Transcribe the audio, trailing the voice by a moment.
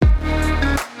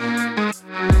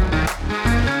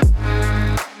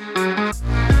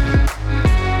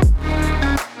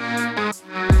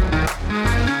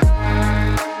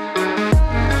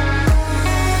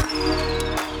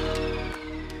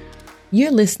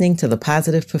You're listening to The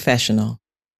Positive Professional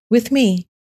with me,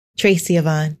 Tracy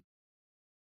Yvonne.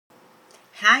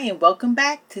 Hi, and welcome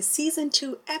back to Season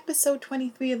 2, Episode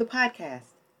 23 of the podcast.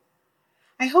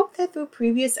 I hope that through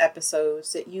previous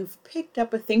episodes that you've picked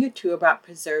up a thing or two about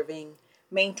preserving,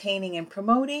 maintaining, and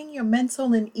promoting your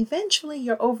mental and eventually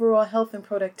your overall health and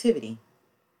productivity.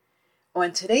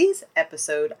 On today's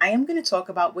episode, I am going to talk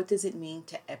about what does it mean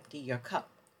to empty your cup.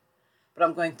 But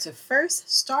I'm going to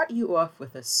first start you off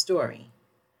with a story.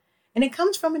 And it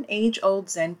comes from an age-old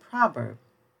Zen proverb.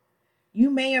 You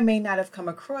may or may not have come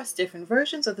across different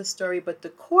versions of the story, but the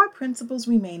core principles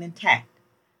remain intact.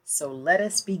 So let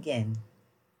us begin.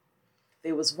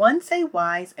 There was once a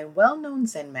wise and well-known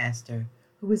Zen master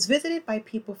who was visited by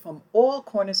people from all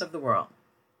corners of the world.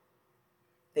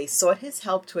 They sought his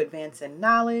help to advance in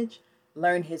knowledge,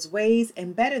 learn his ways,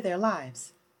 and better their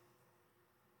lives.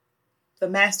 The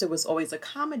master was always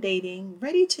accommodating,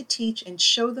 ready to teach and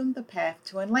show them the path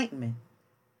to enlightenment.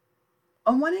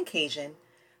 On one occasion,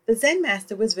 the Zen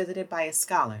master was visited by a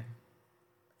scholar.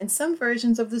 And some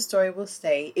versions of the story will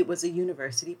say it was a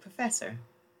university professor.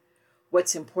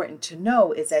 What's important to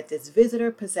know is that this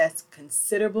visitor possessed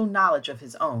considerable knowledge of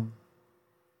his own.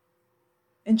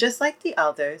 And just like the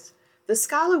others, the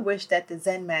scholar wished that the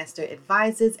Zen master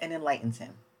advises and enlightens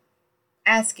him.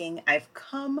 Asking, "I've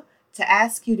come to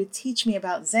ask you to teach me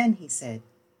about Zen," he said.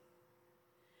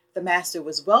 The master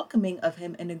was welcoming of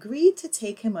him and agreed to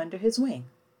take him under his wing.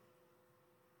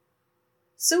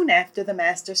 Soon after, the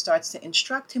master starts to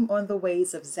instruct him on the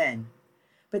ways of Zen.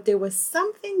 But there was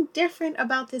something different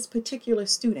about this particular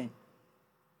student.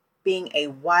 Being a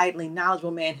widely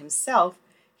knowledgeable man himself,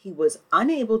 he was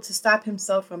unable to stop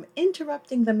himself from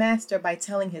interrupting the master by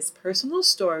telling his personal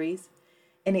stories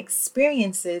and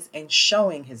experiences and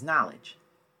showing his knowledge.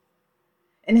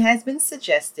 And it has been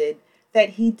suggested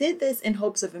that he did this in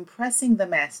hopes of impressing the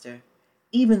master,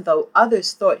 even though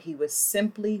others thought he was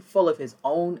simply full of his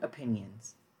own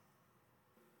opinions.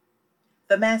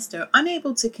 The master,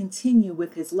 unable to continue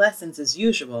with his lessons as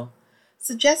usual,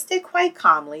 suggested quite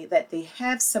calmly that they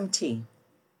have some tea,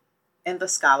 and the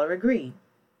scholar agreed.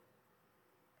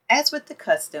 As with the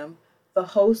custom, the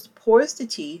host pours the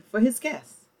tea for his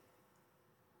guests.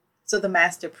 So the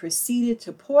master proceeded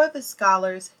to pour the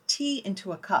scholar's tea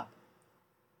into a cup.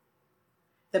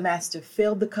 The master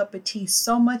filled the cup of tea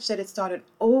so much that it started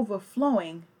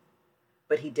overflowing,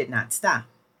 but he did not stop.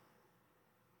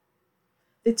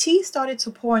 The tea started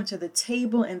to pour onto the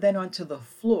table and then onto the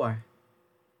floor,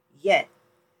 yet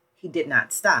he did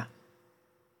not stop.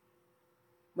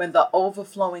 When the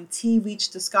overflowing tea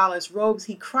reached the scholar's robes,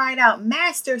 he cried out,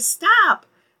 "Master, stop!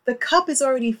 The cup is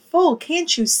already full,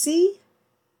 can't you see?"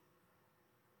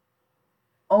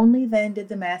 Only then did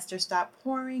the master stop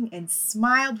pouring and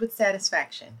smiled with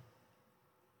satisfaction,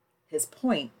 his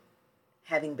point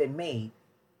having been made.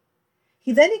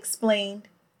 He then explained,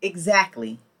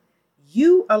 "Exactly.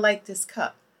 You are like this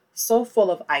cup, so full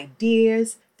of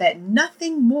ideas that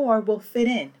nothing more will fit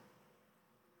in."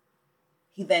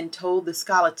 He then told the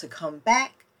scholar to come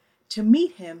back to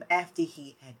meet him after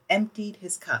he had emptied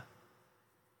his cup.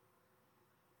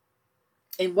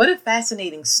 And what a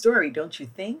fascinating story, don't you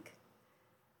think?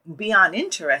 Beyond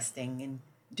interesting, and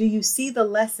do you see the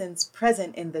lessons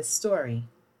present in this story?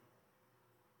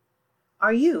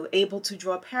 Are you able to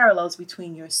draw parallels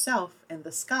between yourself and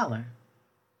the scholar?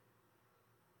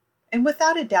 And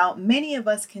without a doubt, many of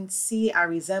us can see our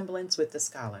resemblance with the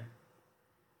scholar.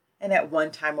 And at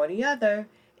one time or the other,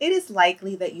 it is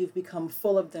likely that you've become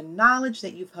full of the knowledge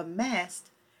that you've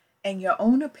amassed and your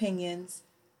own opinions,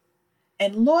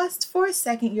 and lost for a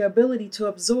second your ability to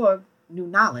absorb new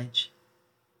knowledge.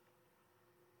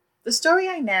 The story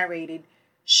I narrated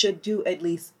should do at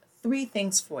least 3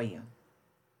 things for you.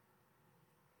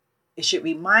 It should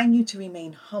remind you to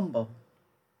remain humble.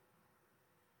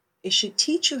 It should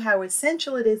teach you how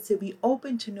essential it is to be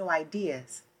open to new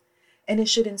ideas, and it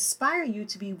should inspire you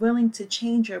to be willing to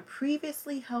change your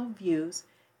previously held views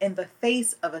in the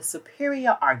face of a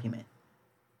superior argument.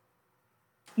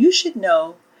 You should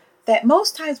know that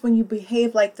most times when you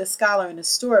behave like the scholar in a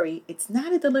story, it's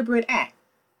not a deliberate act.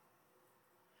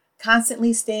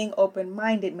 Constantly staying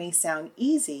open-minded may sound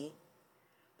easy,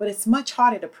 but it's much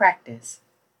harder to practice.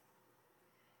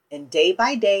 And day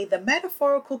by day, the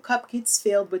metaphorical cup gets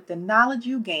filled with the knowledge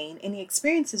you gain and the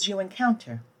experiences you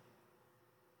encounter.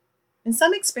 And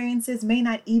some experiences may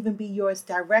not even be yours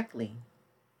directly,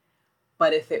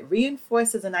 but if it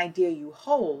reinforces an idea you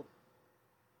hold,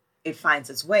 it finds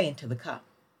its way into the cup.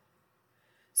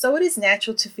 So it is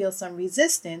natural to feel some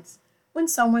resistance when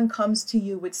someone comes to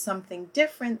you with something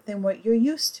different than what you're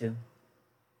used to.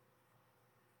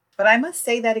 But I must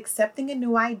say that accepting a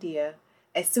new idea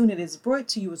as soon as it is brought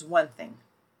to you is one thing.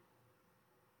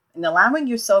 And allowing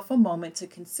yourself a moment to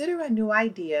consider a new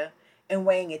idea and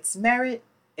weighing its merit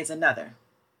is another.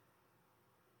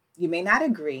 You may not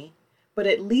agree, but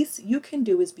at least you can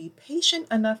do is be patient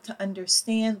enough to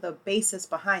understand the basis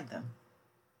behind them.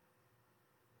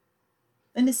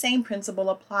 And the same principle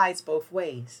applies both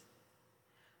ways.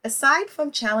 Aside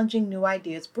from challenging new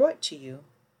ideas brought to you,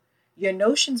 your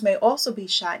notions may also be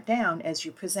shot down as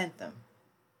you present them.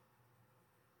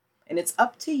 And it's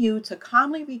up to you to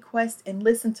calmly request and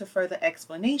listen to further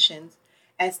explanations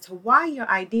as to why your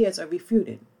ideas are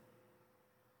refuted.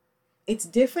 It's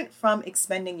different from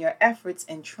expending your efforts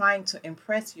and trying to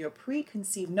impress your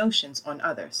preconceived notions on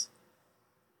others.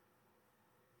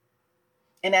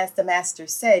 And as the master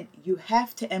said, you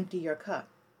have to empty your cup.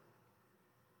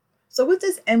 So what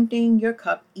does emptying your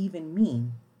cup even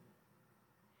mean?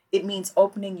 It means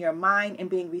opening your mind and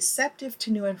being receptive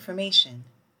to new information.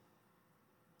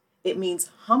 It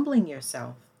means humbling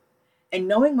yourself and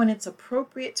knowing when it's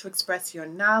appropriate to express your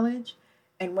knowledge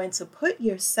and when to put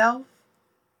yourself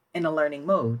in a learning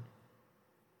mode.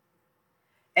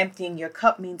 Emptying your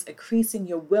cup means increasing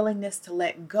your willingness to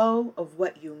let go of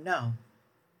what you know.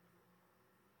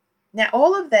 Now,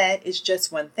 all of that is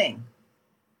just one thing.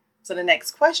 So the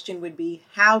next question would be,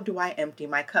 how do I empty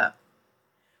my cup?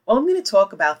 Well, I'm going to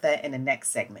talk about that in the next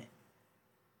segment.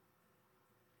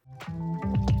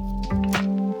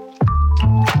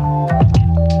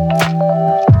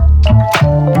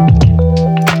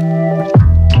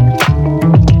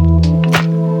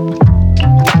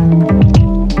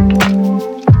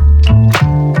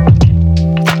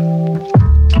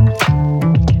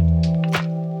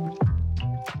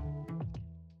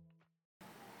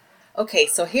 Okay,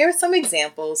 so here are some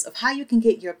examples of how you can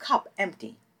get your cup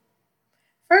empty.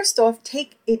 First off,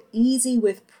 take it easy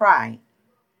with pride.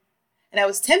 And I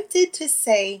was tempted to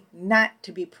say not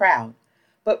to be proud,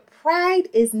 but pride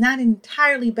is not an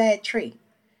entirely bad trait.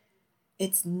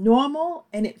 It's normal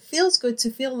and it feels good to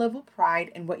feel a level of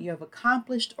pride in what you have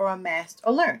accomplished or amassed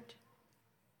or learned.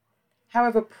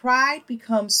 However, pride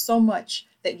becomes so much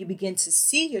that you begin to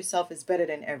see yourself as better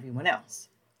than everyone else.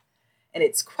 And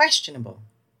it's questionable.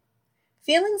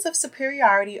 Feelings of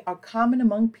superiority are common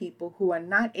among people who are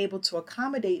not able to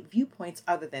accommodate viewpoints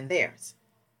other than theirs.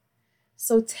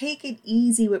 So take it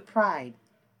easy with pride.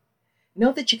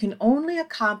 Know that you can only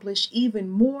accomplish even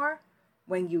more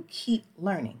when you keep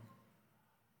learning.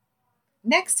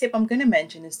 Next tip I'm going to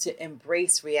mention is to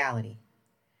embrace reality.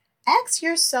 Ask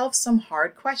yourself some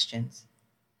hard questions.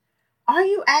 Are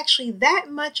you actually that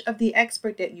much of the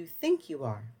expert that you think you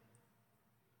are?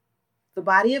 The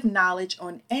body of knowledge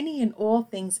on any and all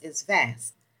things is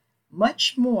vast,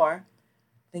 much more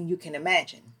than you can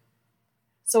imagine.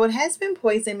 So it has been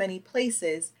poised in many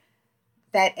places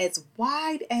that as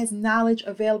wide as knowledge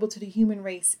available to the human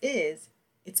race is,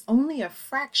 it's only a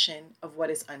fraction of what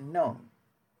is unknown.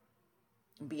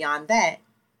 Beyond that,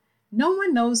 no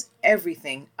one knows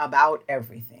everything about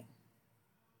everything.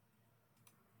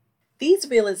 These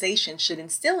realizations should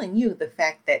instill in you the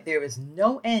fact that there is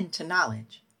no end to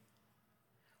knowledge.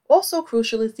 Also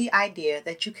crucial is the idea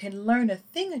that you can learn a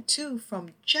thing or two from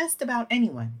just about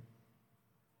anyone.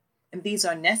 And these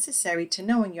are necessary to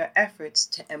knowing your efforts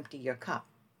to empty your cup.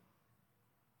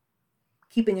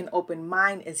 Keeping an open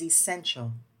mind is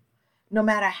essential. No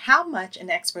matter how much an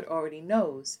expert already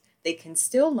knows, they can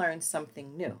still learn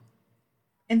something new.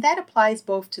 And that applies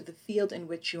both to the field in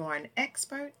which you are an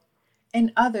expert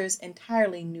and others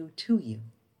entirely new to you.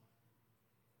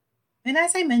 And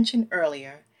as I mentioned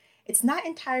earlier, it's not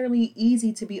entirely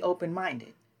easy to be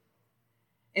open-minded.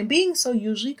 And being so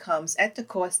usually comes at the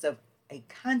cost of a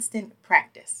constant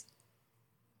practice.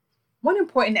 One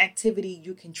important activity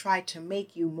you can try to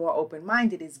make you more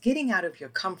open-minded is getting out of your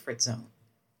comfort zone.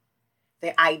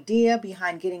 The idea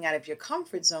behind getting out of your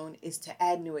comfort zone is to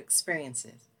add new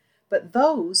experiences, but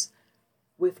those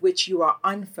with which you are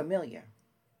unfamiliar.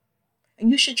 And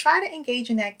you should try to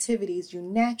engage in activities you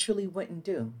naturally wouldn't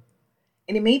do.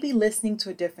 And it may be listening to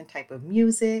a different type of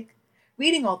music,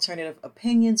 reading alternative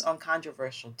opinions on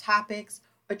controversial topics,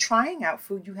 or trying out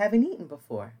food you haven't eaten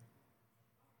before.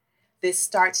 This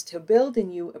starts to build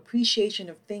in you appreciation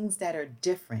of things that are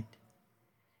different.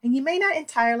 And you may not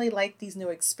entirely like these new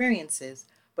experiences,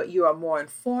 but you are more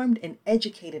informed and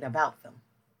educated about them.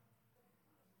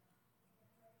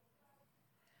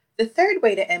 The third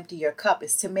way to empty your cup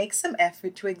is to make some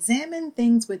effort to examine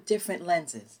things with different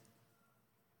lenses.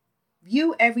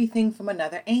 View everything from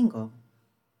another angle.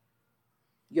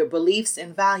 Your beliefs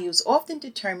and values often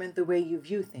determine the way you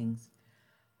view things,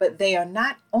 but they are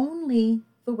not only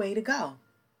the way to go.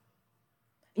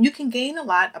 And you can gain a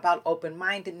lot about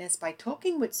open-mindedness by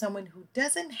talking with someone who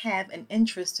doesn't have an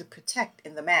interest to protect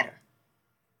in the matter.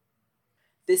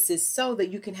 This is so that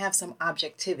you can have some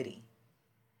objectivity.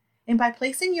 And by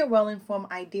placing your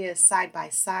well-informed ideas side by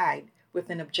side with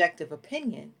an objective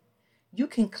opinion, you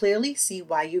can clearly see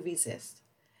why you resist,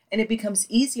 and it becomes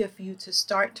easier for you to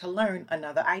start to learn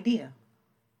another idea.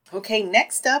 Okay,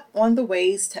 next up on the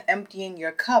ways to emptying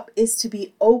your cup is to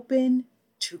be open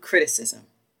to criticism.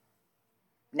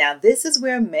 Now, this is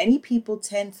where many people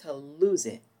tend to lose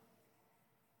it.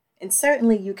 And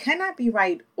certainly you cannot be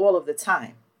right all of the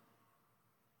time.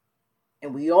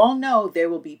 And we all know there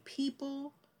will be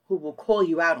people who will call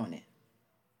you out on it.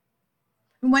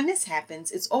 And when this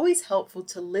happens, it's always helpful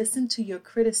to listen to your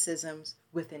criticisms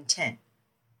with intent.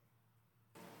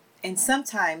 And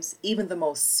sometimes even the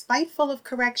most spiteful of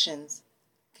corrections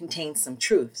contains some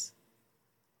truths,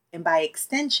 and by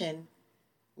extension,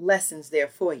 lessons there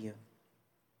for you.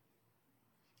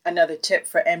 Another tip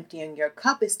for emptying your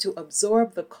cup is to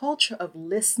absorb the culture of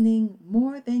listening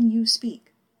more than you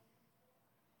speak.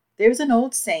 There's an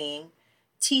old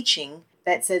teaching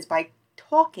that says by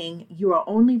talking, you are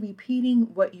only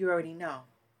repeating what you already know.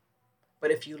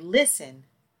 But if you listen,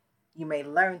 you may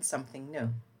learn something new.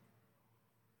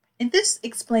 And this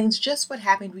explains just what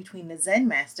happened between the Zen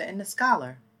master and the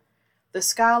scholar. The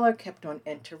scholar kept on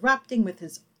interrupting with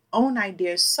his own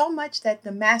ideas so much that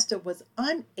the master was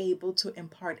unable to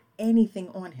impart anything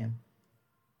on him.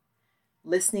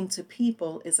 Listening to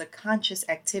people is a conscious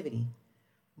activity,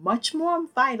 much more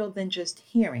vital than just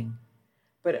hearing,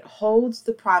 but it holds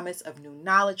the promise of new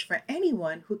knowledge for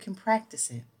anyone who can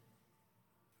practice it.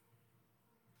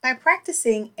 By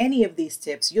practicing any of these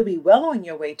tips, you'll be well on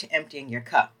your way to emptying your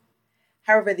cup.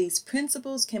 However, these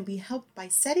principles can be helped by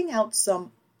setting out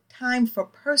some time for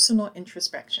personal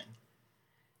introspection.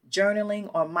 Journaling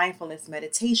or mindfulness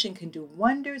meditation can do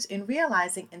wonders in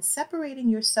realizing and separating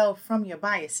yourself from your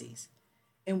biases.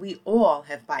 And we all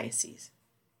have biases.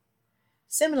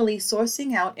 Similarly,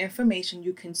 sourcing out information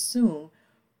you consume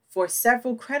for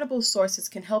several credible sources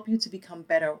can help you to become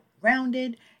better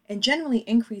rounded and generally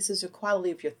increases your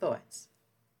quality of your thoughts.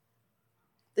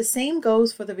 The same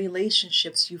goes for the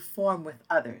relationships you form with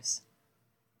others.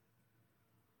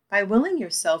 By willing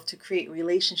yourself to create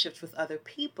relationships with other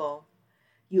people,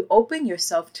 you open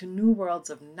yourself to new worlds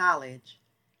of knowledge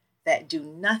that do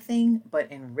nothing but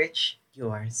enrich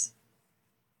yours.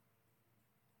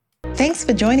 Thanks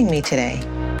for joining me today.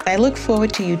 I look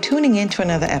forward to you tuning in to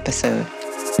another episode.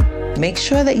 Make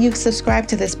sure that you've subscribed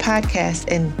to this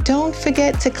podcast and don't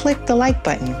forget to click the like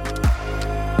button.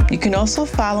 You can also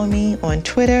follow me on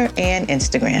Twitter and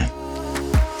Instagram.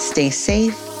 Stay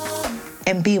safe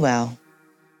and be well.